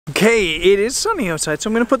Okay, it is sunny outside, so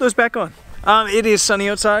I'm gonna put those back on. It is sunny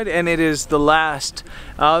outside, and it is the last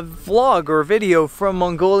vlog or video from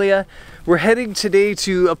Mongolia. We're heading today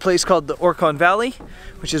to a place called the Orkhon Valley,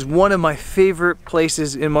 which is one of my favorite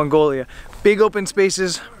places in Mongolia. Big open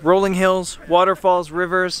spaces, rolling hills, waterfalls,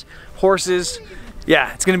 rivers, horses.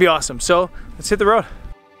 Yeah, it's gonna be awesome. So let's hit the road.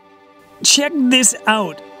 Check this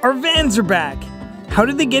out. Our vans are back. How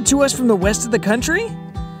did they get to us from the west of the country?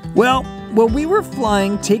 Well, while we were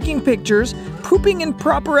flying, taking pictures, pooping in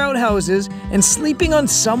proper outhouses, and sleeping on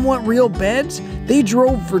somewhat real beds, they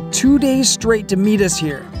drove for 2 days straight to meet us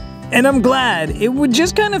here. And I'm glad. It would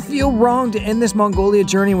just kind of feel wrong to end this Mongolia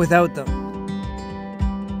journey without them.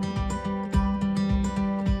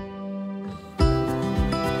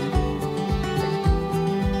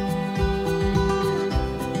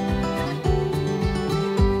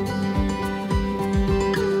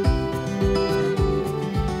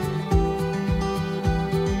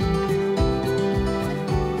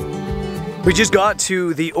 We just got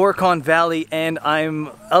to the Orkhon Valley and I'm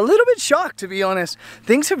a little bit shocked, to be honest.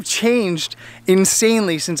 Things have changed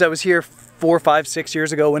insanely since I was here 4, 5, 6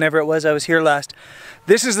 years ago, whenever it was I was here last.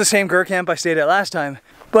 This is the same gur camp I stayed at last time,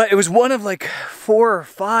 but it was one of like 4 or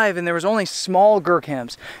 5 and there was only small gur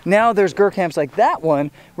camps. Now there's gur camps like that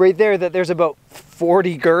one right there that there's about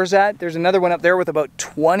 40 gurs at. There's another one up there with about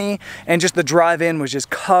 20, and just the drive in was just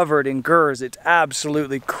covered in gurs. It's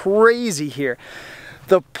absolutely crazy here.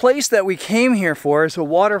 The place that we came here for is a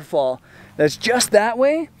waterfall that's just that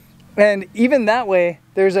way, and even that way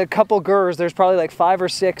there's a couple gurs. There's probably like 5 or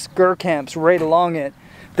 6 gur camps right along it.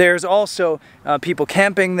 There's also people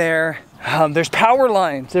camping there. There's power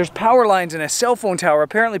lines. There's power lines and a cell phone tower.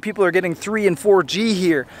 Apparently people are getting 3 and 4G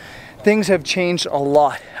here. Things have changed a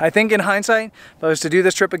lot. I think in hindsight, if I was to do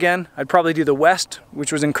this trip again, I'd probably do the west,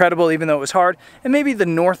 which was incredible even though it was hard, and maybe the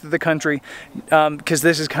north of the country, because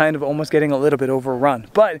this is kind of almost getting a little bit overrun.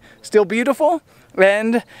 But still beautiful,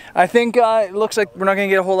 and I think it looks like we're not gonna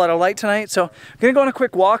get a whole lot of light tonight, so I'm gonna go on a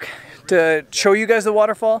quick walk to show you guys the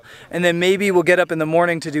waterfall, and then maybe we'll get up in the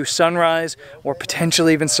morning to do sunrise, or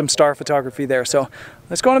potentially even some star photography there. So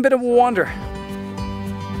let's go on a bit of a wander.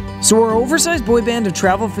 So our oversized boy band of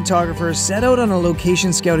travel photographers set out on a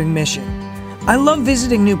location scouting mission. I love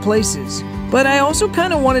visiting new places, but I also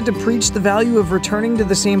kind of wanted to preach the value of returning to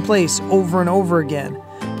the same place over and over again.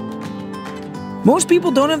 Most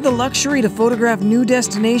people don't have the luxury to photograph new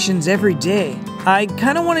destinations every day. I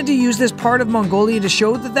kind of wanted to use this part of Mongolia to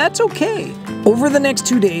show that that's okay. Over the next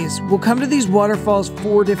 2 days, we'll come to these waterfalls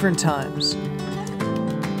 4 different times.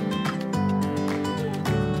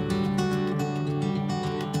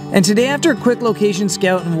 And today, after a quick location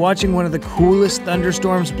scout and watching one of the coolest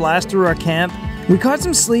thunderstorms blast through our camp, we caught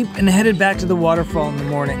some sleep and headed back to the waterfall in the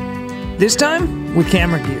morning. This time, with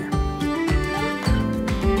camera gear.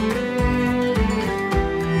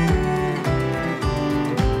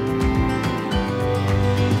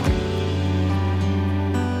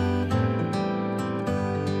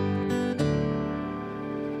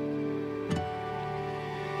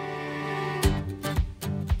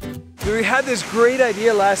 We had this great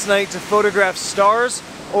idea last night to photograph stars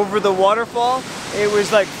over the waterfall. It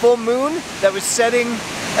was like full moon that was setting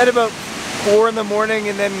at about 4 in the morning,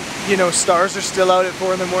 and then, you know, stars are still out at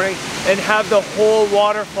 4 in the morning, and have the whole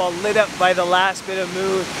waterfall lit up by the last bit of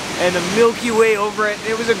moon and the Milky Way over it.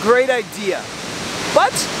 It was a great idea,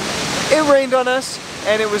 but it rained on us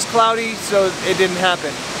and it was cloudy, so it didn't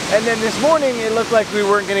happen. And then this morning it looked like we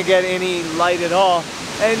weren't going to get any light at all,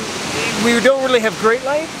 and we don't really have great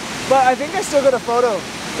light. But I think I still got a photo.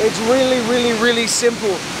 It's really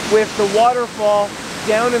simple, with the waterfall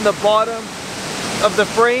down in the bottom of the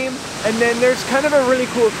frame, and then there's kind of a really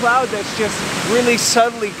cool cloud that's just really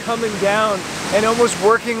subtly coming down and almost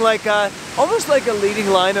working like almost like a leading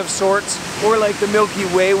line of sorts, or like the Milky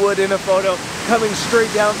Way would in a photo, coming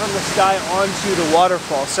straight down from the sky onto the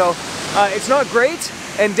waterfall. So it's not great,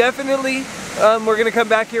 and definitely we're gonna come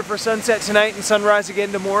back here for sunset tonight and sunrise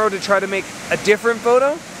again tomorrow to try to make a different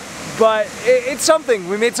photo. But it's something.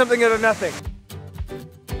 We made something out of nothing.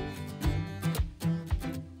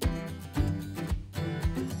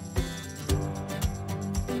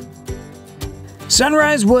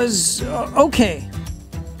 Sunrise was okay.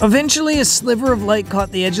 Eventually a sliver of light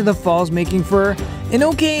caught the edge of the falls, making for an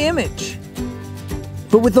okay image.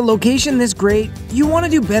 But with the location this great, you want to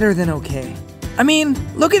do better than okay. I mean,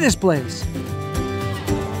 look at this place.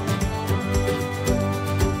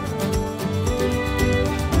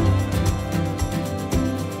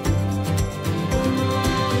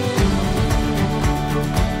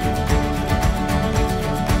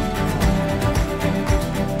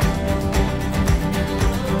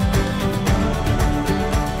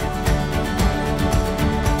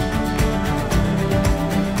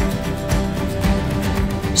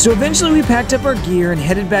 So eventually we packed up our gear and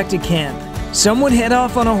headed back to camp. Some would head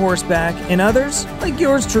off on a horseback, and others, like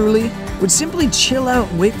yours truly, would simply chill out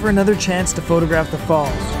and wait for another chance to photograph the falls.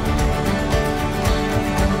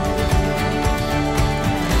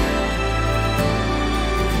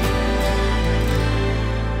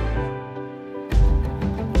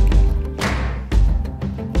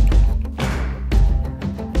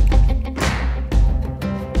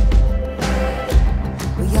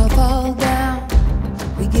 We all fall down,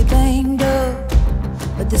 we get banged up,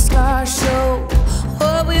 but the scars show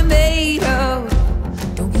what we're made of.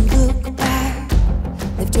 Don't you look back,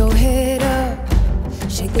 lift your head up,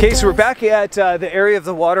 shake the Okay, so we're dust. back at the area of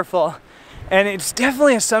the waterfall, and it's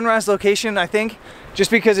definitely a sunrise location, I think,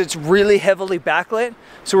 just because it's really heavily backlit.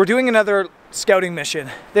 So we're doing another scouting mission,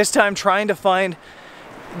 this time trying to find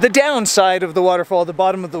the downside of the waterfall, the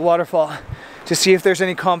bottom of the waterfall, to see if there's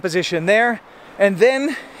any composition there. And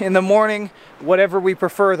then in the morning, whatever we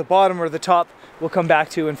prefer, the bottom or the top, we'll come back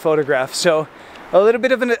to and photograph. So a little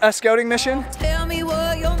bit of a scouting mission. Tell me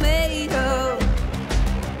what you're made of.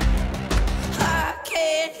 I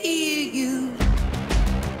can't hear you.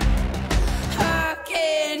 I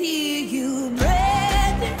can't hear you.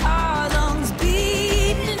 Breath in our lungs,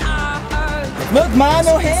 beating our hearts. Look, Ma,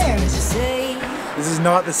 no hands. Say, This is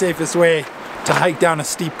not the safest way to hike down a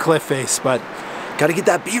steep cliff face, but gotta get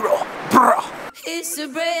that B-roll. Brr. it's a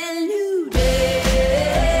brand new day.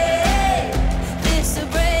 It's a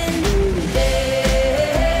brand new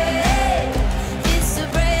day. It's a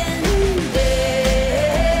brand new day.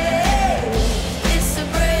 It's a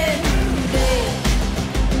brand new day.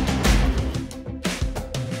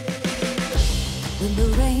 When the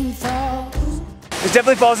rain falls. This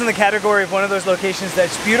definitely falls in the category of one of those locations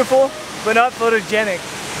that's beautiful, but not photogenic.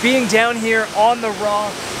 Being down here on the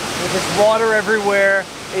rock with this water everywhere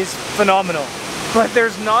is phenomenal. But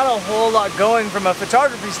there's not a whole lot going from a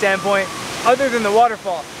photography standpoint other than the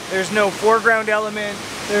waterfall. There's no foreground element,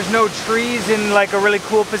 there's no trees in like a really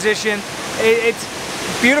cool position. It's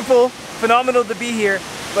beautiful, phenomenal to be here,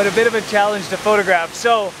 but a bit of a challenge to photograph.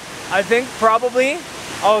 So I think probably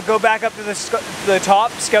I'll go back up to the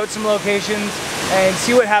top, scout some locations, and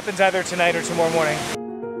see what happens either tonight or tomorrow morning.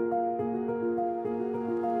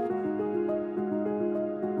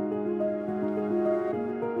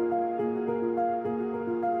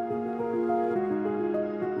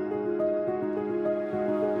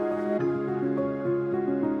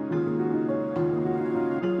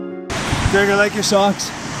 Greg, I like your socks.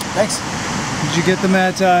 Thanks. Did you get them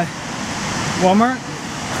at Walmart?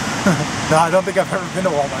 No, I don't think I've ever been to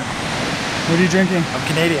Walmart. What are you drinking? I'm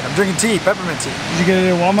Canadian. I'm drinking tea, peppermint tea. Did you get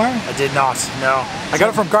it at Walmart? I did not, no. I got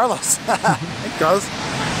it from Carlos. Hey, Carlos.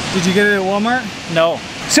 Did you get it at Walmart? No.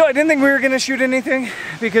 So I didn't think we were gonna shoot anything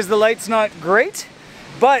because the light's not great,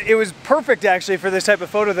 but it was perfect actually for this type of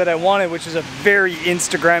photo that I wanted, which is a very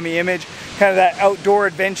Instagrammy image, kind of that outdoor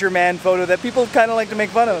adventure man photo that people kind of like to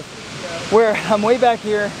make fun of. Where I'm way back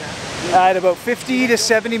here at about 50 to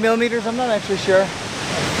 70 millimeters, I'm not actually sure.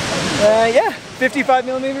 Yeah, 55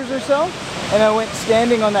 millimeters or so. And I went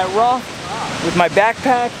standing on that rock with my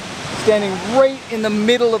backpack, standing right in the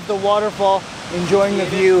middle of the waterfall, enjoying the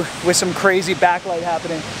view with some crazy backlight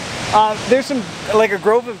happening. There's like a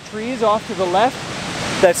grove of trees off to the left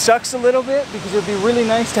that sucks a little bit because it would be really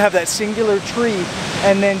nice to have that singular tree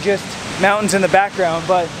and then just mountains in the background,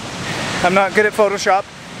 but I'm not good at Photoshop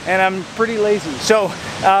and I'm pretty lazy. So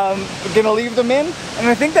I'm gonna leave them in, and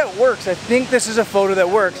I think that works. I think this is a photo that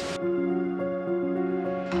works.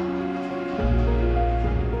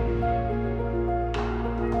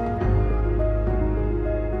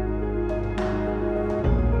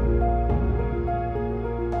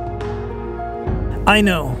 I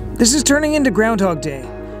know, this is turning into Groundhog Day,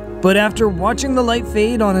 but after watching the light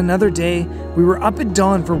fade on another day, we were up at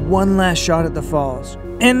dawn for one last shot at the falls,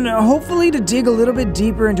 and hopefully to dig a little bit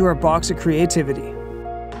deeper into our box of creativity.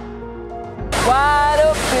 Wide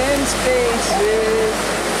open spaces.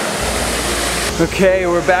 Okay,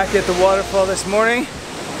 we're back at the waterfall this morning,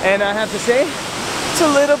 and I have to say, it's a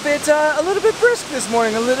little bit brisk this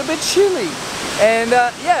morning, a little bit chilly. And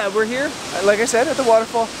yeah, we're here, like I said, at the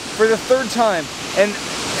waterfall for the third time. And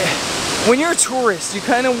when you're a tourist, you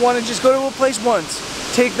kind of want to just go to a place once,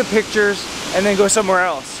 take the pictures, and then go somewhere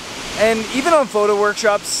else. And even on photo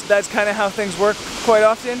workshops, that's kind of how things work quite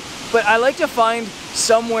often. But I like to find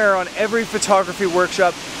somewhere on every photography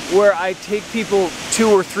workshop where I take people 2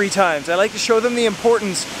 or 3 times. I like to show them the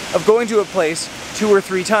importance of going to a place 2 or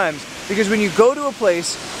 3 times. Because when you go to a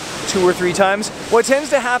place 2 or 3 times, what tends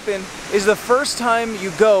to happen is the first time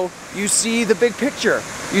you go, you see the big picture.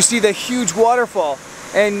 You see the huge waterfall,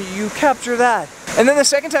 and you capture that. And then the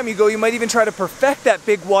second time you go, you might even try to perfect that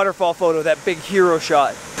big waterfall photo, that big hero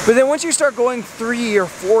shot. But then once you start going 3 or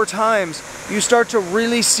 4 times, you start to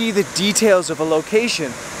really see the details of a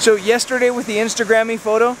location. So yesterday with the Instagrammy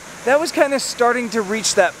photo, that was kind of starting to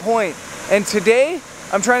reach that point. And today,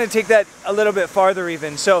 I'm trying to take that a little bit farther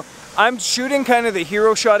even. So I'm shooting kind of the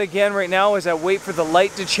hero shot again right now as I wait for the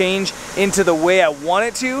light to change into the way I want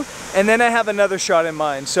it to. And then I have another shot in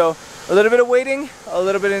mind. So a little bit of waiting, a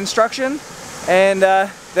little bit of instruction, and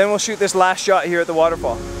then we'll shoot this last shot here at the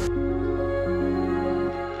waterfall.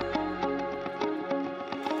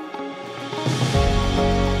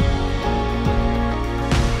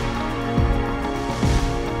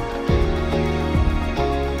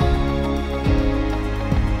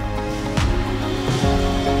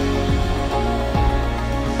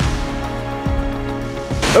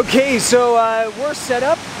 Okay, so we're set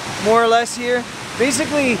up more or less here.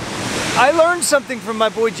 Basically, I learned something from my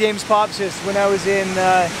boy James Popsis when I was in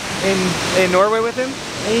Norway with him.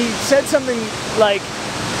 And he said something like,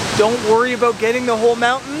 don't worry about getting the whole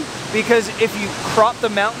mountain, because if you crop the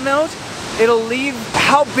mountain out, it'll leave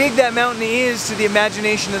how big that mountain is to the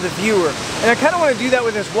imagination of the viewer. And I kind of want to do that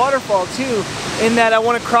with this waterfall too, in that I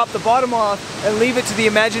want to crop the bottom off and leave it to the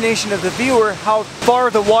imagination of the viewer how far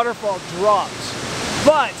the waterfall drops.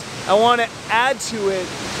 But I want to add to it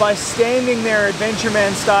by standing there Adventure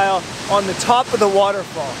Man style on the top of the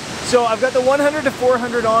waterfall. So I've got the 100 to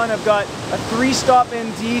 400 on, I've got a 3-stop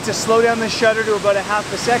ND to slow down the shutter to about a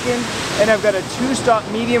 ½ a second, and I've got a 2-stop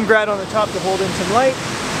medium grad on the top to hold in some light.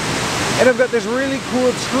 And I've got this really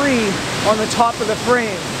cool tree on the top of the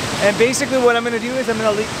frame. And basically what I'm going to do is I'm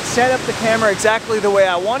going to set up the camera exactly the way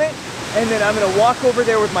I want it, and then I'm going to walk over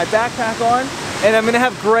there with my backpack on, and I'm going to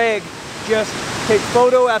have Greg just take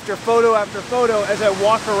photo after photo after photo as I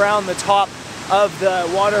walk around the top of the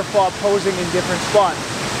waterfall posing in different spots.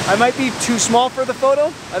 I might be too small for the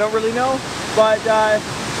photo, I don't really know, but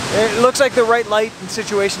it looks like the right light and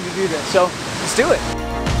situation to do this, so let's do it.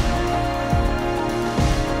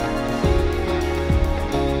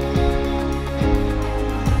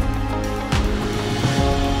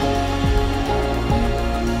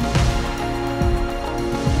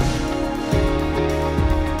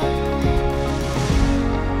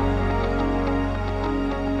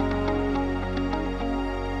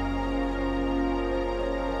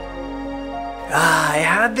 I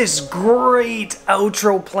had this great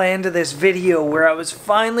outro plan to this video where I was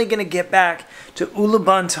finally going to get back to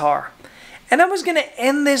Ulaanbaatar. And I was going to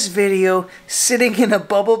end this video sitting in a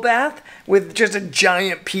bubble bath with just a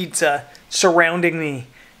giant pizza surrounding me.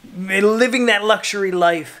 Living that luxury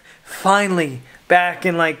life. Finally back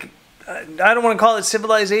in like, I don't want to call it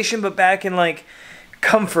civilization, but back in like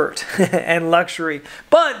comfort and luxury.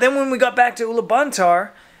 But then when we got back to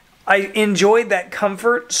Ulaanbaatar, I enjoyed that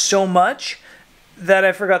comfort so much that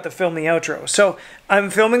I forgot to film the outro. So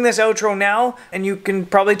I'm filming this outro now, and you can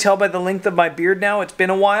probably tell by the length of my beard now, it's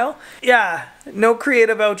been a while. Yeah, no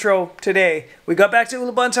creative outro today. We got back to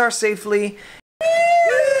Ulaanbaatar safely.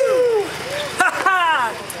 Woo!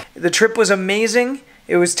 The trip was amazing.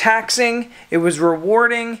 It was taxing. It was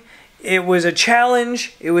rewarding. It was a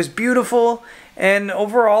challenge. It was beautiful. And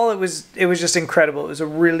overall, it was just incredible. It was a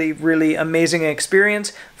really, really amazing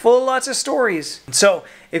experience, full of lots of stories. So,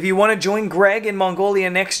 if you want to join Greg in Mongolia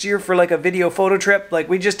next year for like a video photo trip like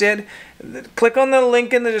we just did, click on the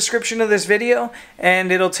link in the description of this video,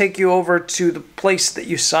 and it'll take you over to the place that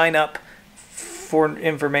you sign up for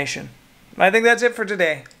information. I think that's it for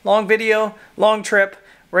today. Long video, long trip,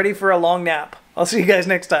 ready for a long nap. I'll see you guys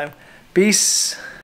next time. Peace.